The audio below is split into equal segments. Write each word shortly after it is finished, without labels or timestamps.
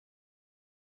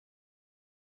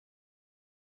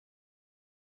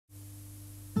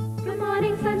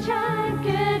morning, sunshine.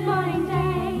 Good morning,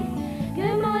 day.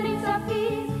 Good morning,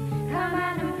 Softies. Come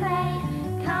out and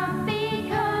play. Come be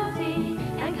cozy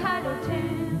and cuddle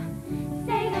too.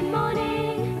 Say good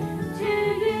morning to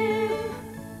you.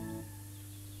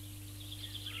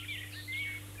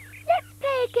 Let's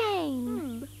play a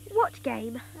game. What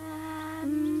game?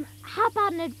 How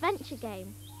about an adventure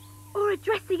game? Or a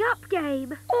dressing up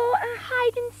game? Or a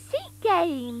hide and seek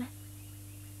game?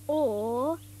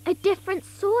 Or a different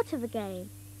sort of a game?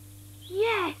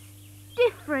 Yes,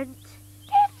 different.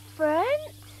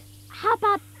 Different? How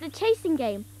about the chasing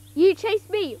game? You chase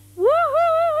me.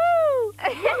 Woohoo!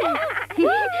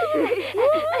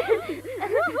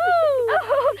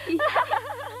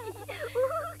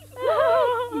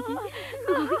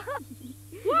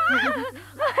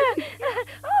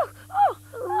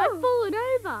 I've fallen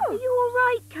over. Are you all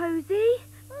right, Cosy?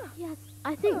 Yes,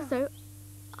 I think so.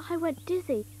 I went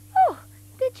dizzy. Oh,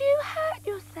 did you hurt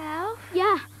yourself?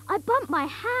 Yeah, I bumped my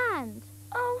hand.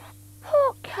 Oh,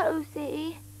 poor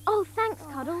Cosy. Oh, thanks,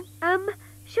 Cuddle.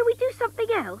 Shall we do something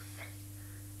else?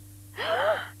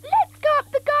 Let's go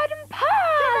up the garden path.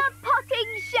 To the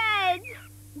potting shed.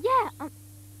 Yeah,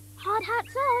 hard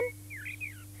hats on.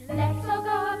 Let's all go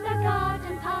up the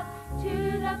garden path to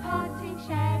the potting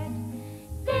shed.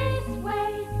 This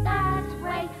way, that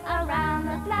way, around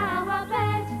the flower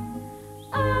bed.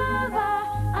 Over,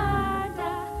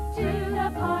 under, to the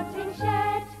potting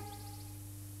shed.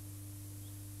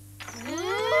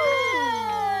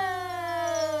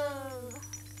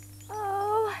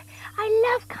 Oh,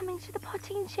 I love coming to the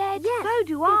potting shed. Yes, So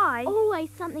do I.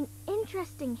 always something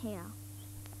interesting here.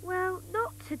 Well,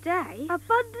 not today. A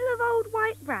bundle of old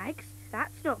white rags?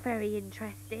 That's not very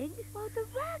interesting. Well, the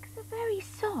rags are very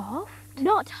soft.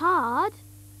 Not hard.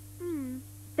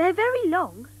 They're very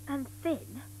long and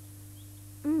thin.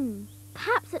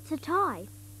 Perhaps it's a tie.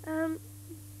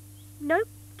 Nope,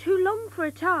 too long for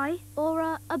a tie. Or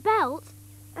a belt.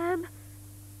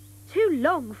 Too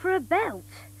long for a belt.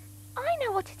 I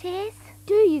know what it is.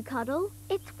 Do you, Cuddle?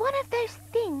 It's one of those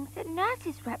things that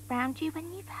nurses wrap round you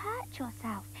when you've hurt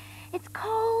yourself. It's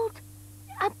called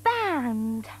a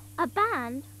band. A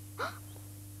band?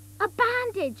 A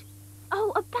bandage.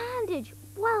 Oh, a bandage.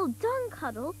 Well done,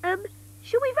 Cuddle.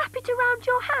 Shall we wrap it around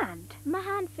your hand? My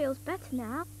hand feels better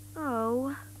now.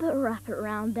 Oh. But wrap it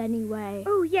round anyway.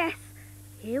 Oh, yes.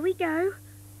 Here we go.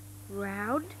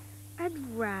 Round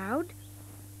and round.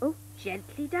 Oh,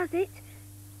 gently does it.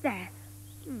 There.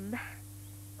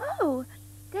 Oh,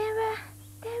 there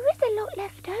is a lot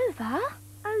left over.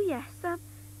 Oh, yes.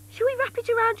 Shall we wrap it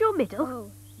around your middle?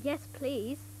 Oh, yes,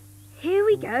 please. Here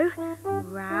we go.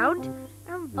 Round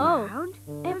and round.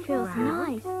 It feels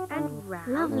round nice. And round.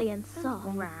 Lovely and soft.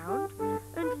 Round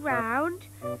and round.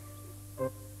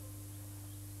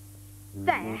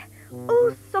 There.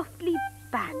 All softly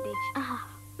bandaged.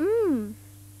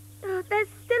 There's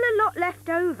still a lot left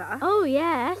over. Oh,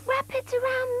 yes. Wrap it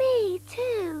around me,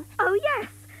 too. Oh, yes.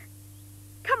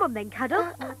 Come on then,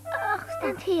 Cuddle. I'll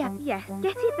stand here. Yes,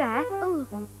 get it there. Oh.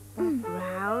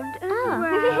 Round and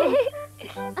round.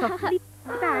 Softly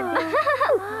bandaged.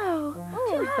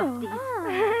 Two softies.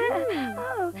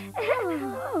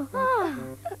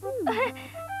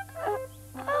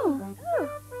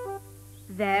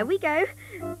 There we go.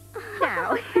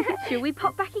 Now, shall we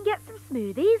pop back and get some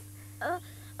smoothies?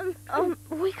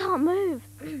 We can't move.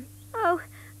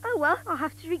 Oh well, I'll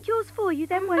have to drink yours for you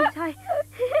then, won't I?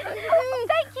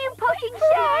 Thank you, potting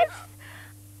sheds.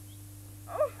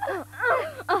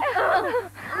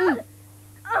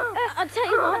 I'll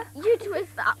tell you what, you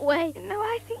twist that way. No,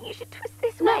 I think you should twist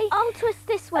this No, way. I'll twist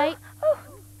this way.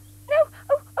 No.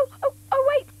 Oh,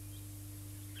 wait.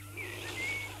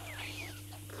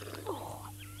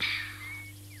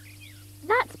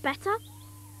 That's better.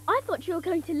 I thought you were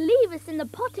going to leave us in the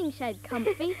potting shed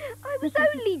comfy. I was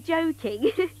only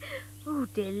joking. Oh,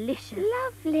 delicious.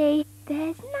 Lovely.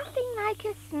 There's nothing like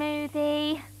a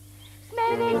smoothie.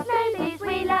 Smoothies, smoothies,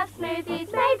 we love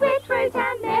smoothies made with fruit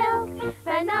and milk.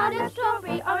 Banana,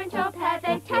 strawberry, orange or pear,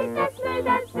 they taste as smooth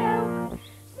as silk.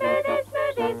 Smoothies,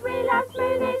 smoothies, we love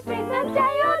smoothies, drink them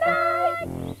day or night.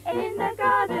 In the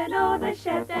garden or the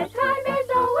shed, their time is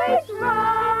always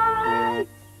right.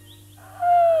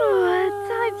 Oh,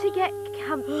 time to get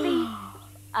comfy.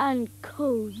 And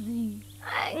cozy.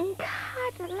 And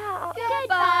cuddle up.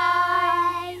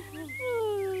 Goodbye.